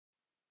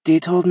Dee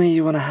told me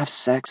you want to have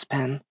sex,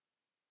 Pen.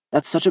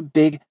 That's such a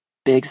big,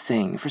 big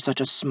thing for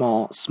such a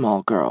small,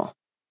 small girl.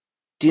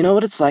 Do you know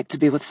what it's like to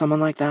be with someone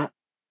like that?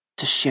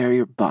 To share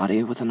your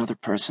body with another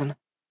person?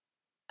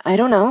 I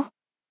don't know,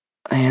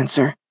 I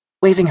answer,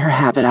 waving her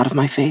habit out of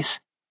my face.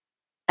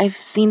 I've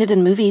seen it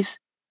in movies.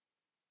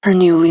 Her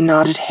newly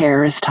knotted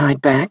hair is tied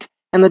back,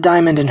 and the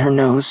diamond in her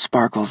nose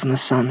sparkles in the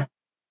sun.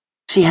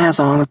 She has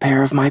on a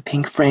pair of my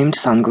pink-framed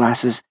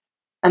sunglasses,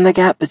 and the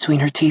gap between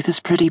her teeth is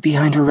pretty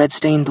behind her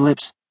red-stained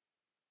lips.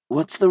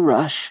 What's the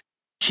rush?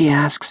 She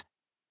asks.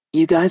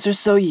 You guys are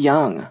so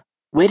young.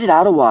 Wait it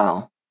out a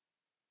while.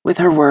 With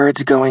her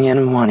words going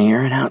in one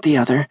ear and out the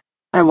other,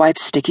 I wipe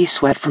sticky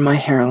sweat from my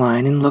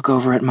hairline and look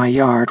over at my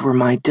yard where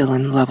my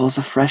Dylan levels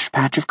a fresh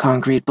patch of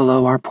concrete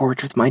below our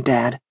porch with my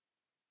dad.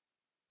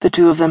 The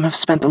two of them have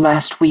spent the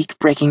last week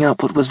breaking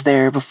up what was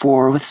there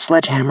before with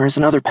sledgehammers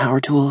and other power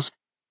tools,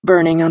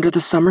 burning under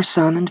the summer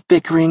sun and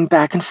bickering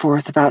back and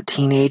forth about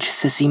teenage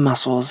sissy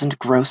muscles and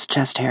gross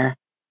chest hair.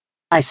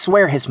 I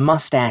swear his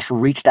mustache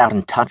reached out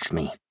and touched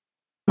me,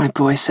 my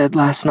boy said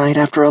last night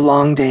after a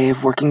long day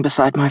of working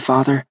beside my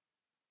father.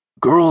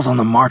 Girls on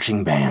the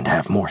marching band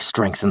have more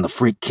strength than the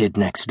freak kid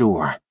next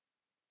door,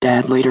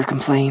 Dad later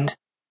complained.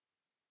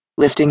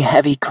 Lifting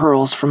heavy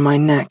curls from my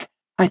neck,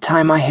 I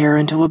tie my hair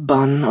into a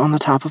bun on the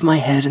top of my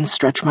head and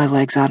stretch my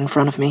legs out in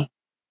front of me.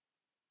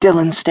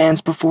 Dylan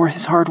stands before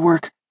his hard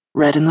work,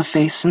 red in the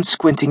face and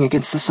squinting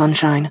against the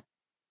sunshine.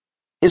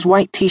 His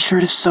white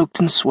t-shirt is soaked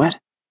in sweat.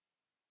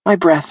 My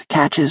breath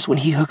catches when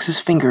he hooks his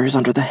fingers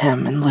under the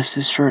hem and lifts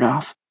his shirt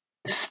off.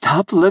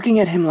 Stop looking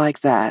at him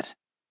like that,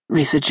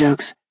 Risa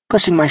jokes,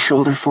 pushing my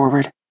shoulder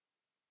forward.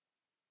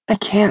 I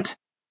can't.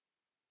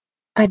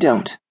 I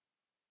don't.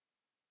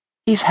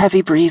 He's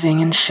heavy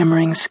breathing and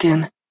shimmering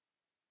skin.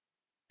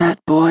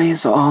 That boy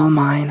is all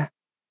mine.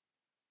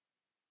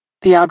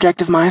 The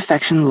object of my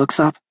affection looks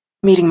up,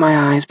 meeting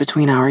my eyes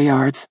between our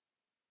yards.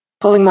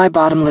 Pulling my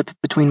bottom lip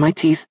between my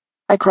teeth,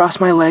 I cross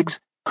my legs,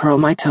 curl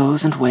my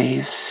toes, and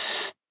wave.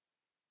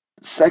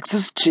 Sex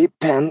is cheap,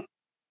 Pen.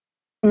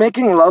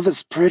 Making love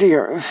is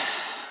prettier.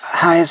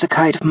 High as a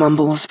kite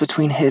mumbles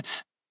between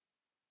hits.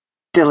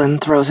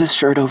 Dylan throws his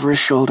shirt over his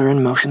shoulder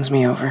and motions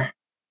me over.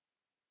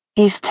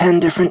 He's 10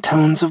 different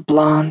tones of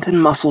blonde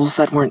and muscles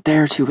that weren't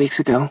there 2 weeks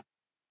ago.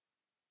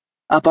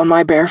 Up on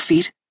my bare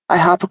feet, I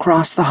hop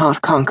across the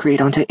hot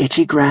concrete onto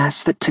itchy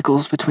grass that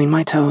tickles between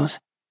my toes.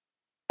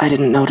 I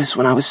didn't notice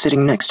when I was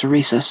sitting next to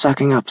Risa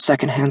sucking up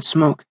secondhand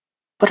smoke,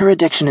 but her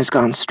addiction has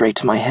gone straight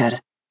to my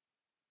head.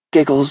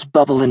 Giggles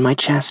bubble in my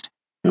chest,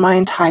 and my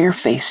entire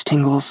face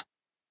tingles.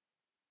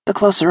 The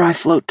closer I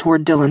float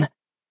toward Dylan,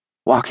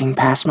 walking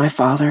past my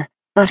father,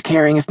 not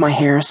caring if my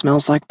hair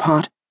smells like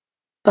pot,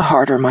 the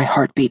harder my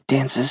heartbeat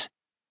dances.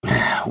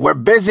 We're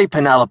busy,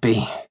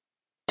 Penelope,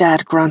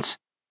 Dad grunts.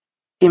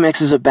 He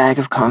mixes a bag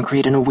of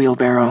concrete in a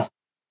wheelbarrow.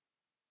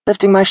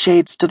 Lifting my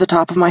shades to the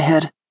top of my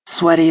head,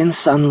 sweaty and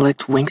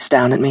sun-licked winks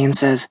down at me and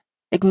says,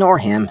 Ignore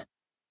him.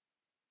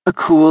 A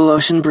cool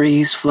ocean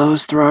breeze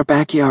flows through our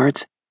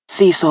backyards,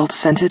 sea salt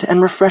scented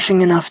and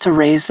refreshing enough to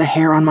raise the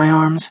hair on my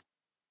arms.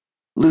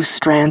 Loose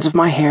strands of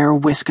my hair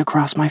whisk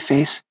across my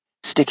face,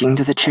 sticking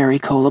to the cherry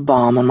cola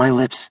balm on my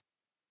lips.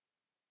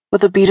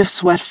 With a bead of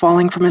sweat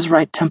falling from his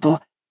right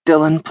temple,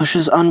 Dylan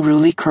pushes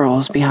unruly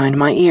curls behind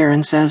my ear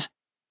and says,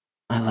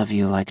 I love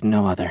you like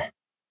no other.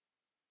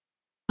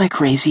 My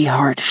crazy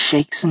heart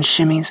shakes and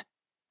shimmies,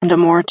 and a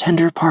more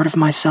tender part of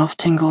myself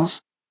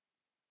tingles.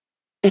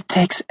 It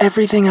takes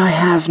everything I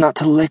have not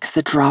to lick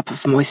the drop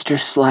of moisture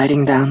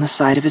sliding down the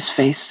side of his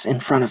face in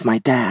front of my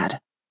dad.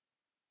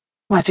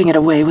 Wiping it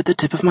away with the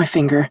tip of my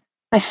finger,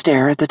 I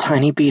stare at the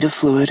tiny bead of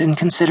fluid and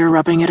consider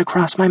rubbing it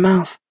across my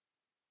mouth.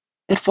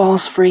 It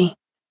falls free,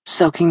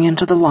 soaking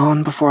into the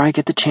lawn before I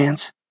get the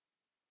chance.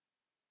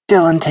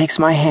 Dylan takes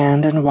my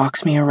hand and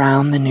walks me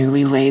around the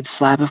newly laid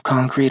slab of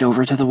concrete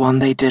over to the one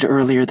they did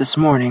earlier this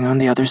morning on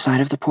the other side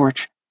of the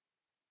porch.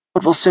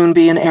 What will soon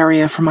be an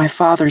area for my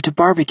father to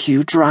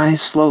barbecue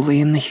dries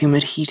slowly in the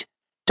humid heat,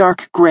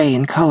 dark gray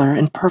in color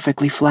and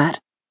perfectly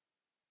flat.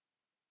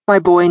 My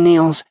boy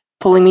kneels,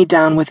 pulling me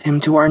down with him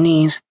to our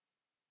knees.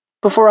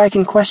 Before I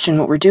can question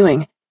what we're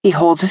doing, he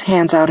holds his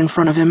hands out in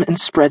front of him and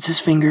spreads his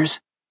fingers.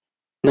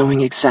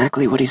 Knowing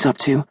exactly what he's up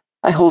to,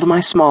 I hold my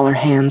smaller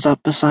hands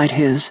up beside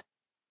his.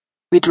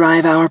 We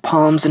drive our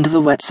palms into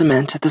the wet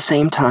cement at the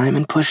same time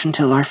and push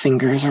until our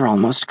fingers are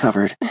almost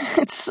covered.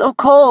 It's so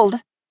cold,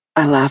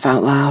 I laugh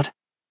out loud.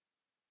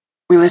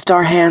 We lift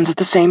our hands at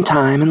the same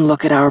time and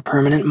look at our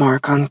permanent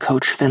mark on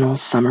Coach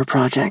Finnell's summer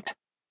project.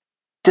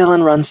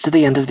 Dylan runs to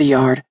the end of the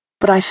yard,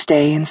 but I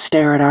stay and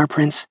stare at our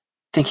prints,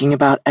 thinking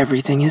about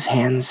everything his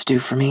hands do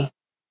for me.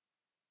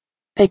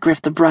 They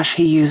grip the brush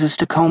he uses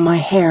to comb my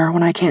hair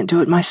when I can't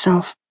do it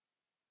myself.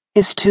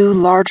 His 2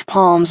 large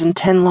palms and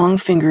 10 long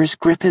fingers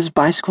grip his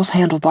bicycle's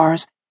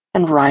handlebars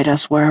and ride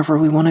us wherever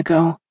we want to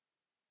go.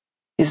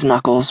 His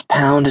knuckles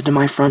pound into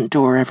my front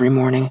door every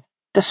morning,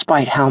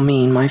 despite how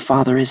mean my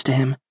father is to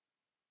him.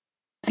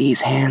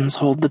 These hands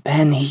hold the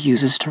pen he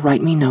uses to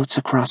write me notes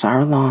across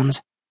our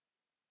lawns.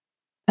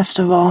 Best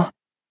of all,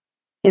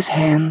 His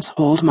hands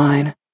hold mine,